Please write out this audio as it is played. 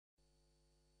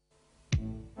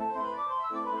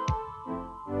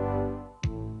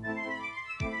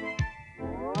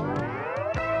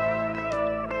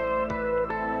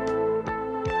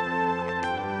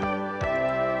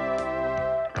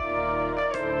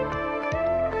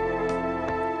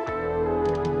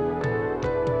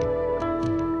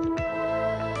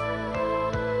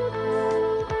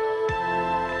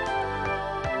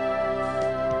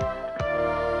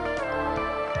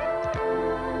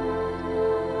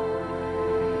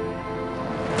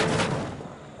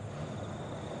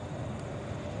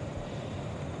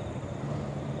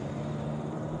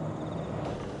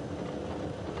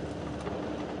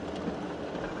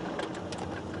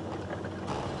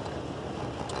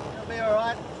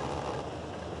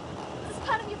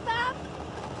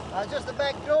Just the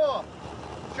back door.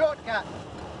 Shortcut.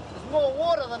 There's more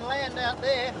water than land out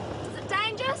there. Is it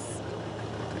dangerous?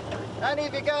 Only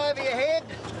if you go over your head.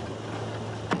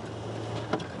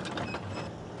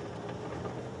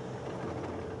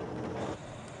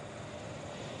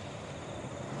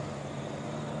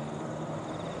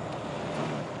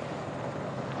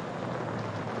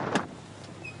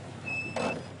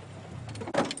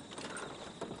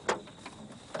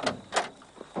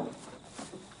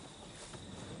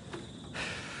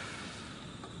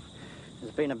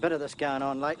 There's been a bit of this going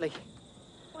on lately.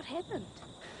 What happened?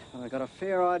 Well, I've got a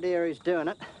fair idea who's doing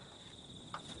it.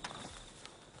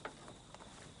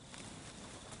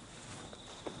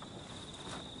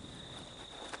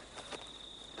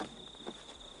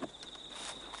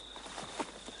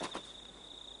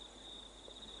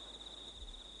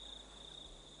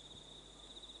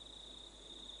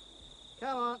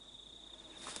 Come on.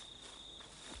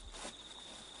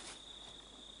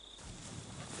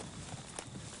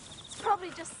 It's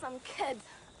probably just some kid.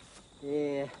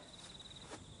 Yeah.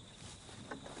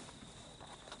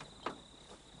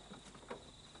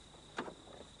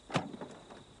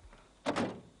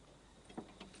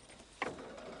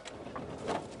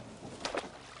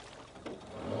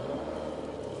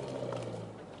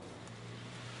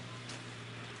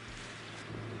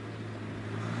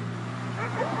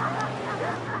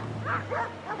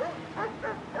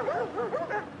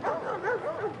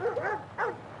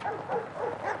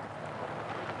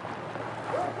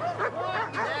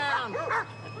 Down.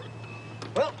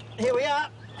 Well, here we are.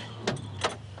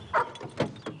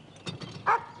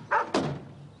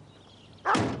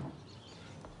 I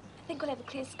think we'll have a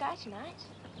clear sky tonight.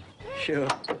 Sure.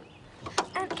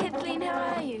 Aunt Kathleen,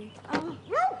 how are you? Oh,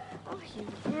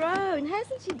 you've grown,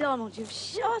 hasn't she, Donald? You've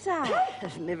shot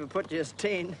up. Never put just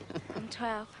 10. I'm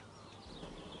 12.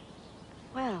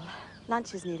 Well,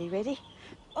 lunch is nearly ready.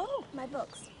 Oh, my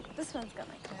books. This one's got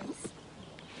my clothes.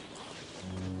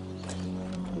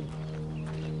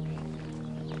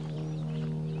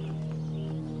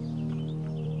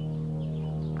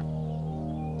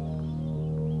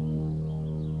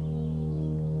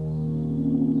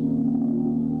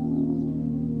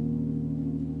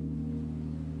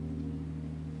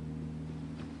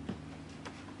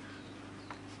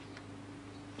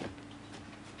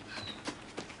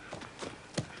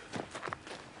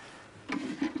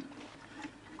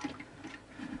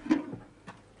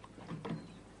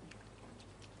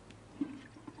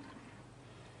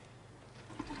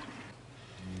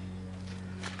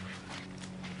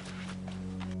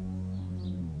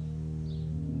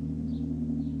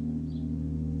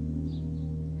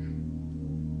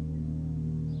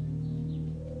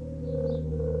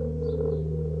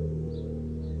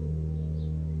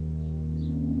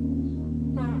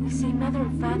 See, Mother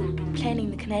and Father have been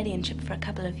planning the Canadian trip for a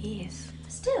couple of years.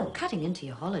 Still, cutting into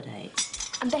your holidays.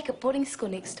 I'm back at boarding school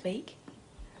next week.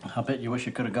 I bet you wish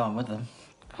you could have gone with them.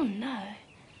 Oh, no.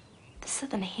 The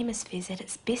Southern Hemisphere's at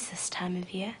its best this time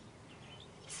of year.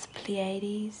 It's the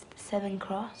Pleiades, the Southern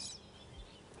Cross.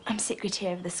 I'm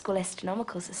secretary of the School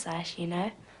Astronomical Society, you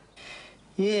know.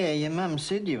 Yeah, your mum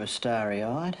said you were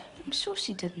starry-eyed. I'm sure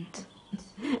she didn't.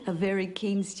 A very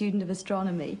keen student of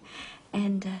astronomy.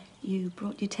 And you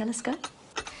brought your telescope?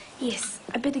 Yes,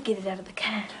 I better get it out of the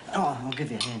car. Oh, I'll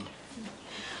give you a hand.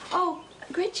 Oh,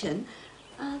 Gretchen,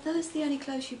 are those the only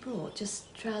clothes you brought?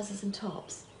 Just trousers and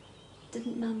tops?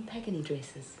 Didn't Mum pack any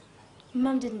dresses?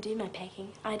 Mum didn't do my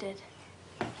packing. I did.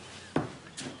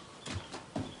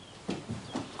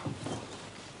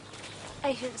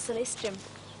 Agent Celestium.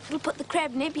 It'll put the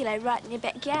Crab Nebulae right in your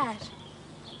backyard.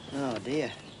 Oh,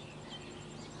 dear.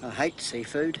 I hate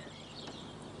seafood.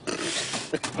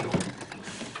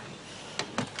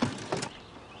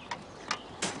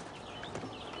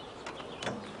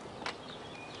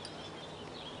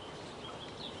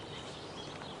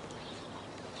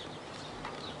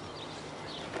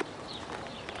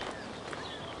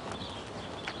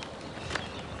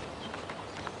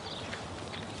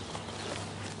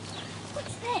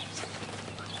 What's that?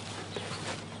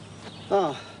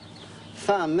 Oh,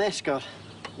 farm mascot,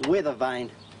 weather vane.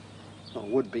 Or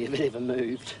would be if it ever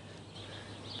moved.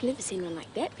 I've never seen one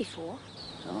like that before.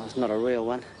 Oh, it's not a real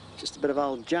one. Just a bit of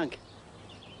old junk.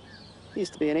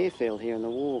 Used to be an airfield here in the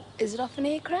war. Is it off an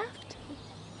aircraft?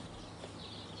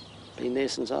 Been there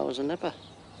since I was a nipper.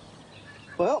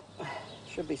 Well,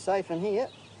 should be safe in here.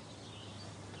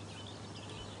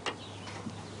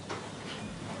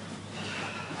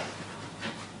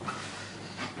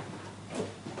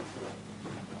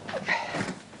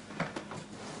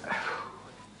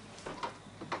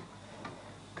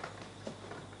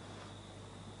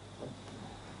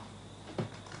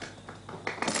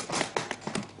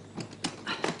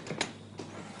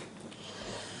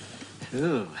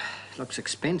 Ooh, looks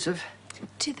expensive.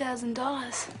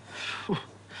 $2,000.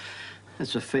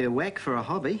 That's a fair whack for a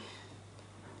hobby.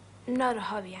 Not a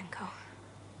hobby, Uncle.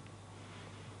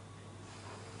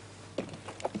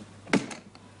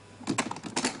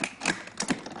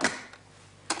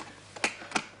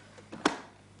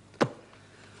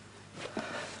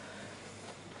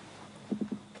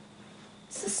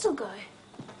 Does this still go?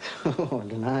 Oh, I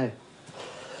don't know.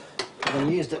 I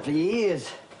haven't used it for years.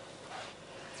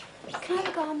 Can I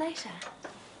have a go on later?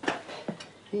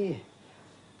 Here.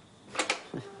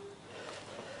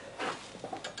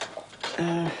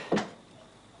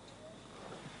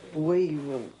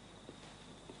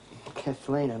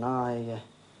 Kathleen and I,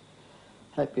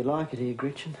 hope you like it here,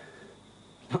 Gretchen.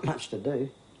 Not much to do.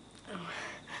 Oh,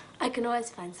 I can always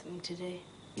find something to do.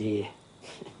 Yeah,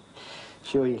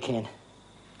 sure you can.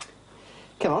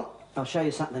 Come on, I'll show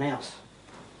you something else.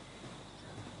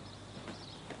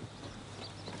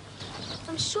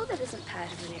 I'm sure that isn't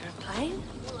part of an aeroplane.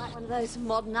 More like one of those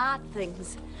modern art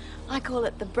things. I call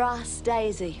it the brass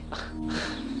daisy.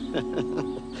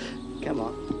 Come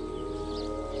on.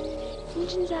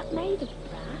 Engines aren't made of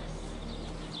brass.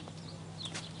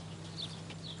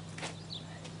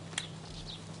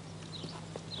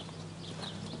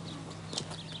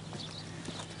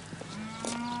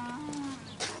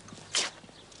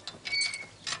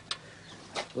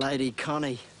 Lady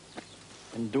Connie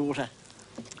and daughter.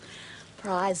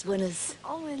 Prize winners.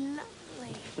 Oh, we're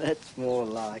lovely. That's more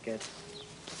like it.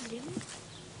 Really?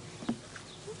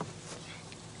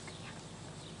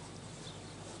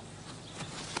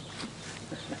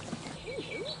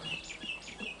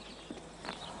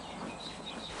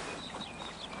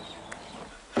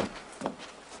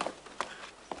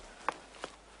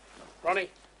 Ronnie,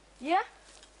 Yeah?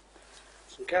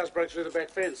 some cows broke through the back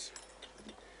fence.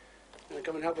 Want to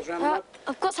come and help us round them up?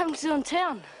 I've got something to do in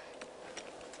town.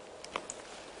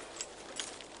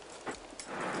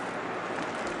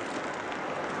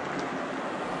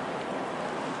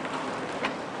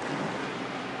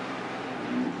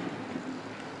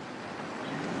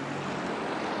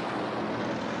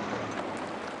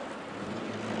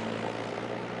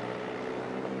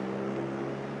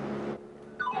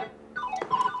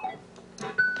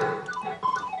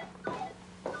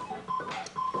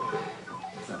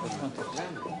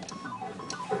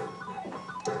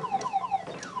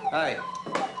 Hey,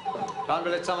 time to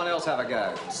let someone else have a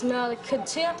go. So now the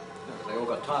kid's here. They all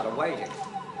got tired of waiting.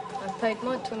 I paid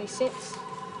my 20 cents.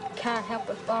 Can't help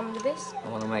but buy them the best. I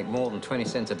want to make more than 20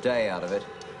 cents a day out of it.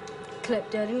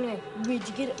 Clapped out anyway. Where'd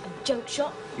you get it? A junk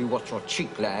shop? You watch your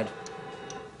cheek, lad.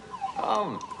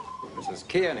 Mrs.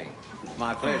 Kearney.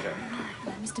 My pleasure.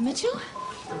 Mr. Mitchell,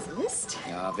 there's a list.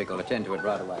 Yeah, Vic will attend to it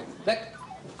right away. Vic!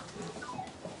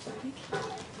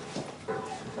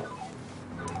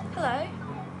 Hello.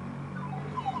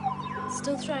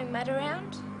 Still throwing mud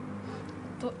around?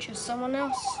 Thought you were someone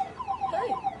else.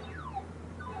 Who?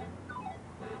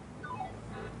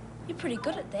 You're pretty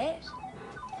good at that.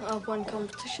 I've won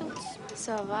competitions.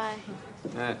 So have I.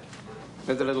 Yeah.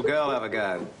 Let the little girl have a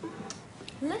go.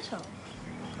 Little.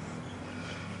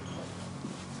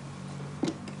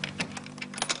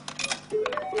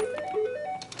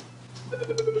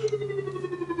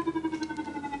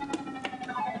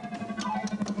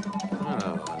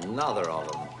 Oh, another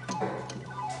of them.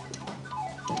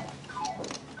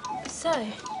 So,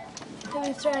 who are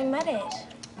we throwing mud at?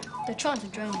 They're trying to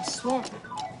drain the swamp.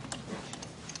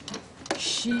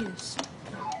 She is.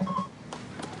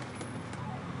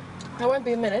 I won't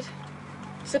be a minute.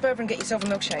 Slip over and get yourself a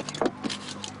milkshake.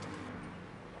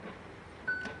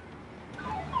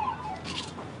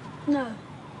 No.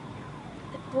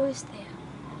 That boy's there.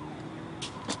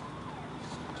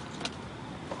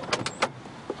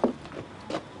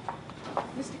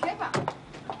 Mr. Kepper.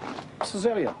 Mrs.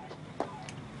 Elliot.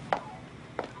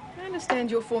 I understand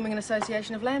you're forming an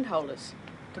association of landholders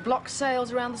to block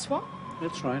sales around the swamp?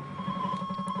 That's right.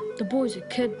 The boy's a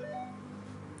kid.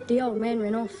 The old man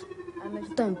ran off.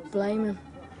 Don't blame him.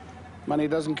 Money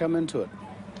doesn't come into it.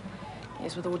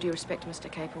 Yes, with all due respect,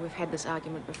 Mr. Caper, we've had this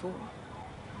argument before.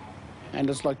 And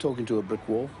it's like talking to a brick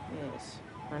wall. Yes,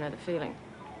 I know the feeling.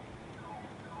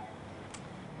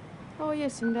 Oh,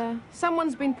 yes, and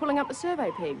someone's been pulling up the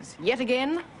survey pegs. Yet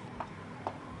again.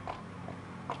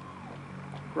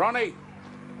 Ronnie!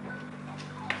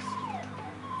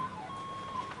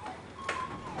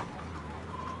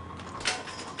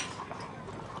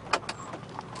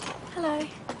 Hello.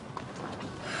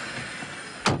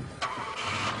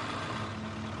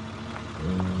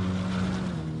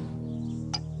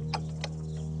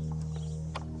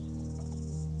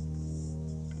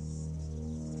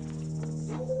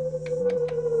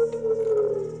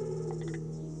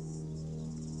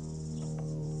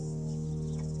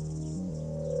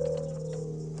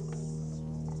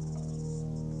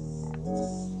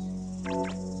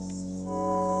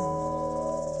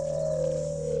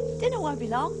 won't be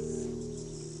long.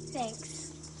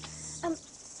 Thanks.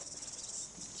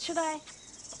 Should I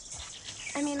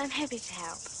mean, I'm happy to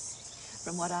help.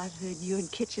 From what I've heard, you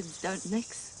and kitchens don't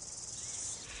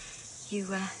mix. You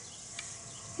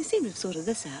seem to have sorted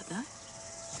this out, though.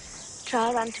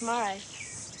 Trial run tomorrow.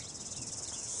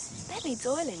 That needs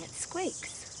oiling, it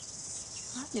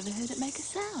squeaks. I've never heard it make a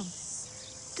sound.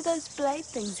 Do those blade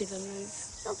things ever move?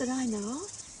 Not that I know of.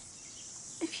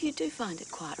 If you do find it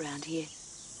quiet round here,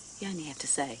 you only have to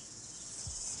say.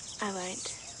 I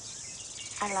won't.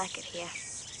 I like it here.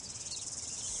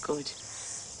 Good.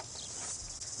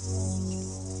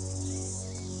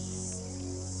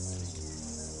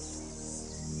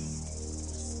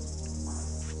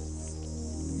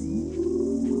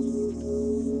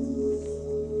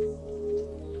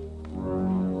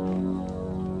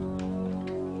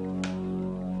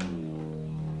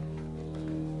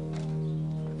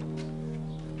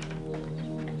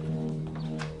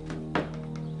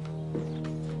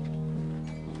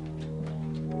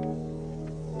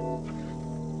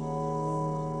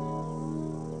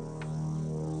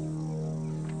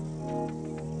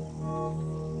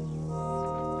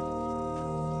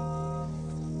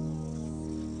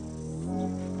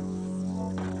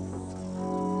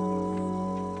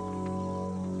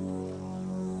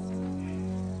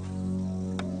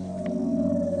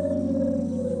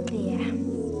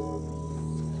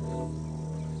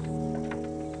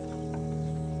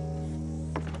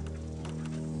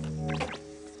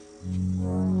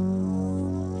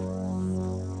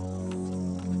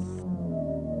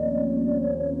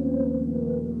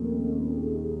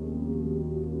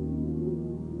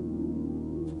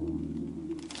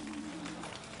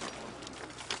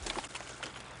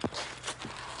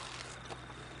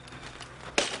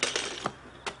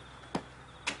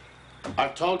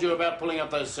 I've told you about pulling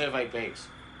up those survey pegs.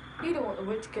 You don't want the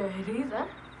wood to go ahead either.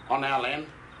 On our land,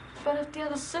 But if the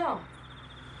others sell,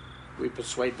 we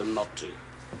persuade them not to.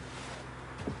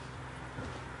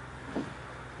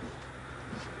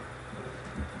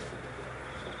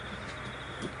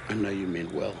 I know you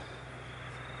meant well.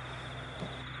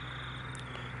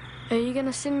 are you going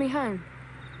to send me home?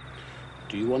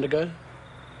 Do you want to go?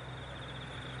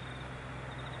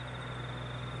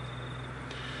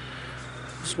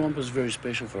 The swamp is very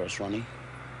special for us, Ronnie.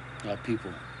 Our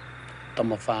people.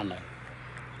 Tamawhānau.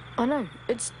 I know,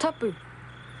 it's tapu.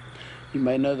 You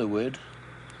may know the word.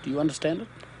 Do you understand it?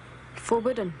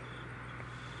 Forbidden.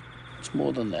 It's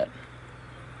more than that.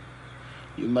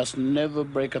 You must never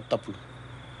break a tapu.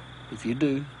 If you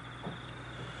do,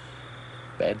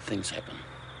 bad things happen.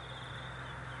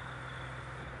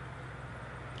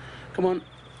 Come on,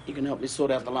 you can help me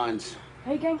sort out the lines.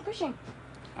 Are you going fishing?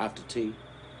 After tea.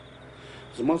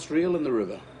 There's a monster eel in the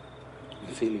river.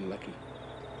 I'm feeling lucky.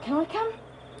 Can I come?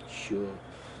 Sure.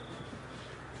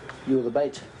 You're the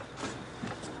bait.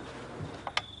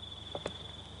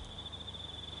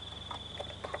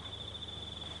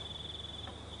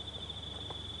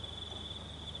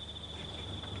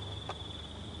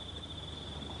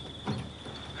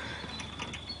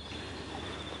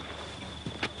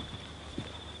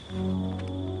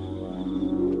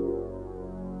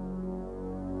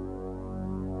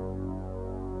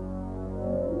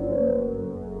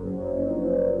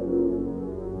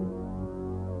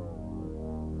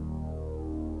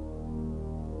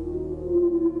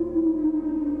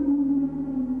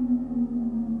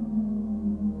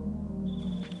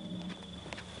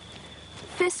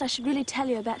 First, I should really tell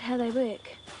you about how they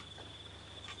work.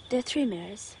 There are 3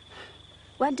 mirrors.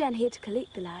 One down here to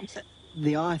collect the light.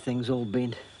 The eye thing's all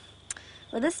bent.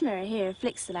 Well, this mirror here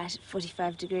reflects the light at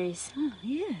 45 degrees. Oh,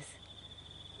 yes.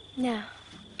 Now,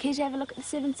 care to have a look at the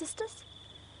 7 sisters?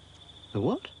 The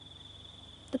what?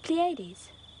 The Pleiades.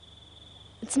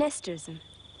 It's an asterism,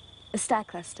 a star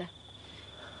cluster.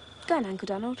 Go on, Uncle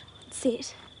Donald. See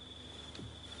it.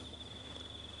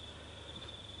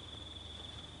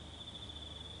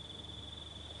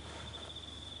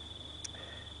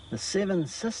 The 7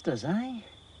 sisters, eh?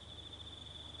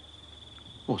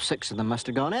 Well, 6 of them must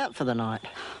have gone out for the night.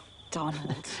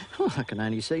 Donald. Well, I can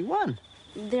only see one.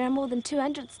 There are more than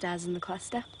 200 stars in the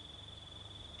cluster.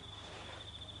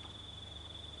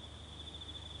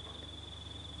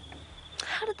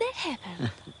 How did that happen?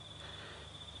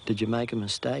 Did you make a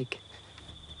mistake?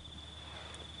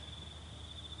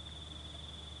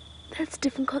 That's a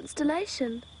different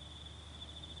constellation.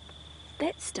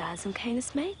 That star's in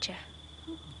Canis Major.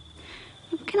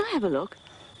 Can I have a look?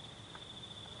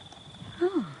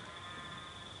 Oh.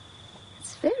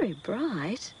 It's very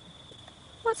bright.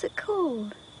 What's it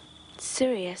called?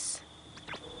 Sirius.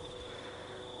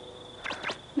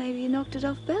 Maybe you knocked it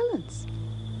off balance.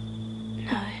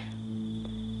 No.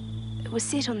 It It was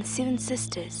set on the Seven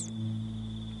Sisters.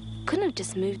 Couldn't have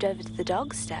just moved over to the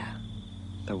Dog Star.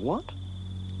 The what?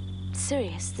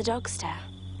 Sirius, the Dog Star.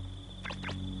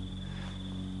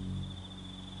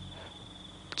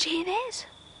 Did you hear that?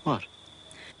 What?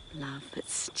 Love,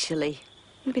 it's chilly.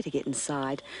 We better get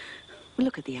inside. We'll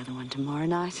look at the other one tomorrow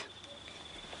night.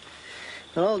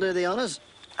 Well, I'll do the honours.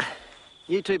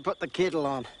 You two put the kettle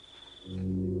on.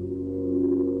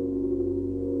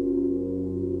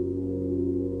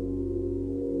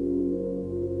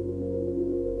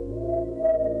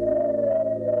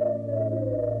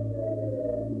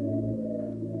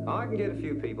 I can get a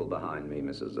few people behind me,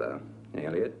 Mrs.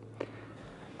 Elliot.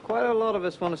 Quite a lot of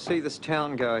us want to see this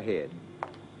town go ahead.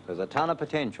 There's a ton of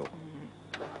potential.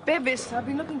 Bevis, I've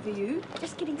been looking for you.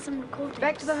 Just getting some recordings.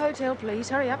 Back to the hotel, please.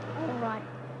 Hurry up. All right.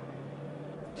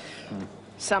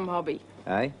 Some hobby.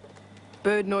 Eh?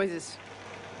 Bird noises.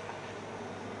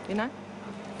 You know?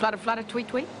 Flutter, flutter, tweet,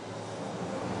 tweet.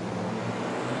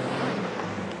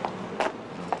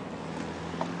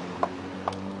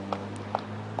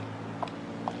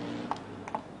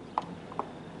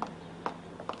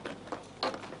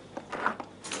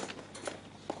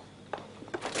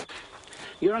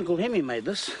 Your Uncle Hemi made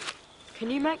this.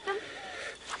 Can you make them?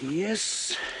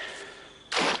 Yes.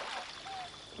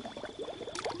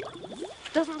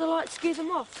 Doesn't the light scare them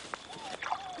off?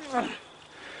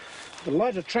 The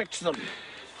light attracts them.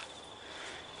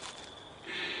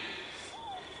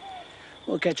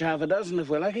 We'll catch half a dozen if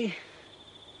we're lucky.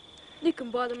 You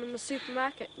can buy them in the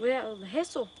supermarket without all the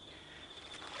hassle.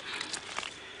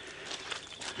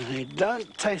 They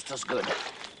don't taste as good.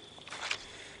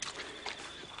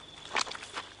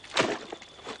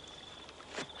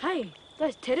 Hey,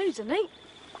 those tattoos are neat.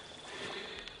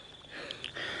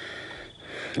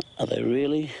 Are they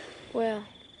really? Well,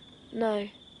 no.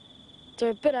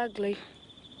 They're a bit ugly.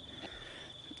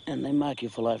 And they mark you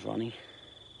for life, Ronnie.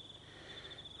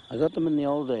 I got them in the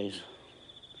old days.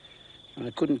 And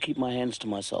I couldn't keep my hands to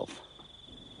myself.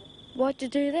 Why'd you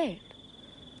do that?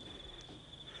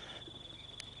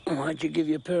 Why'd you give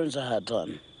your parents a hard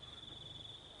time?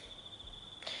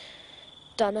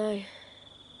 Dunno.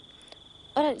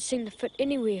 I don't seem to fit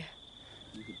anywhere.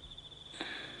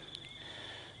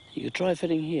 You could try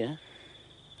fitting here.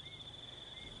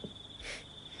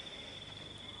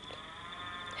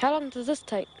 How long does this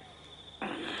take?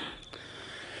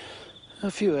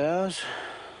 A few hours.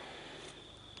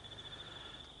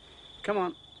 Come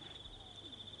on.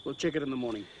 We'll check it in the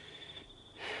morning.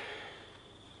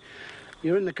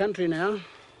 You're in the country now.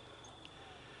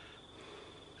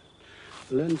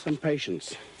 Learn some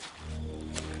patience.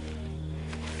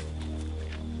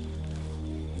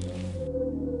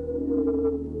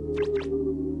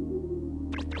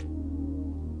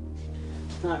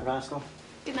 Night, rascal.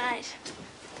 Good night.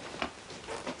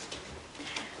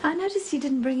 I noticed you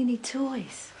didn't bring any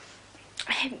toys.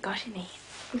 I haven't got any.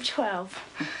 I'm 12.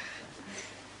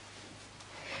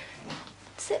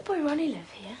 Does that boy Ronnie live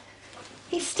here?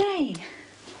 He's staying,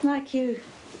 like you.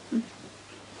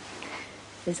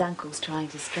 His uncle's trying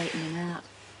to straighten him out.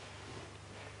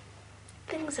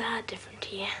 Things are different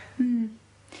here.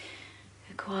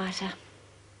 Quieter.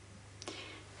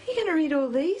 Are you going to read all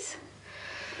these?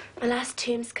 My last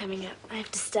term's coming up. I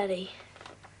have to study.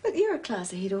 But you're a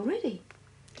class ahead already.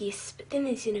 Yes, but then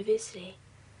there's university.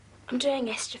 I'm doing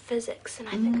astrophysics and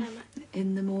I think I'm...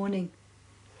 In the morning.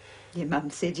 Your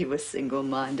mum said you were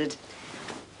single-minded.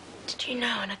 Did you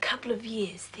know in a couple of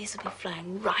years these will be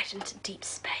flying right into deep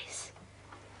space?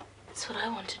 That's what I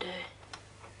want to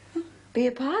do. Be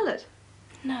a pilot.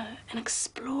 No, an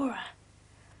explorer.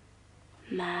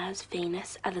 Mars,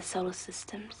 Venus, other solar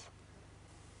systems.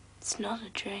 It's not a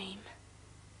dream.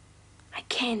 I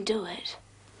can do it.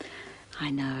 I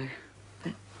know,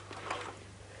 but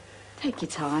take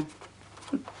your time.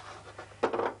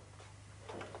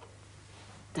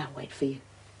 They'll wait for you.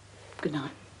 Good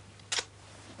night.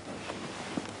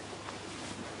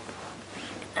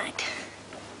 Good night.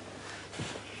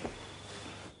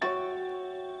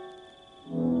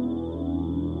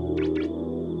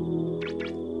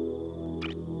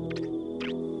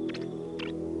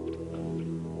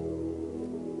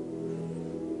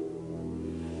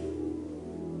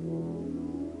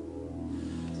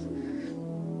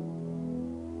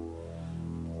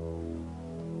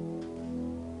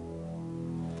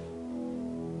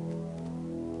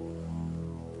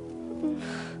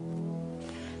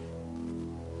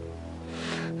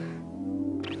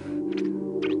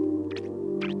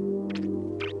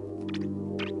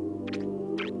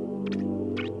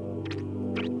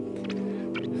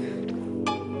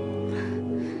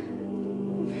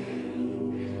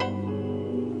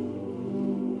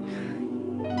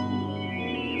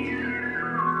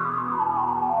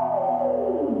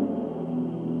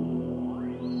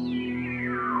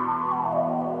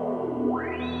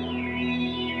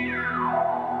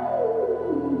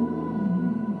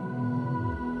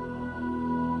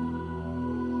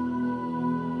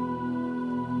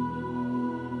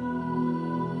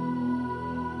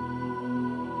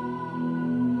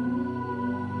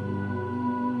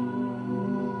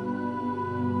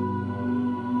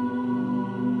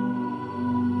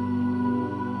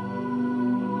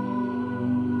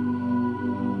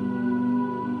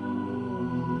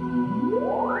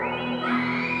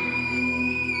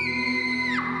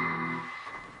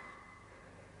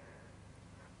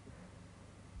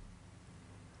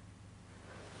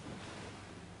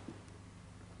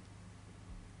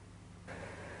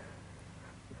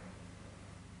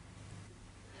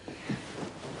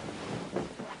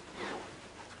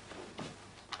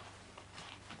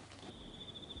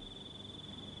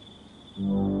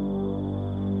 you.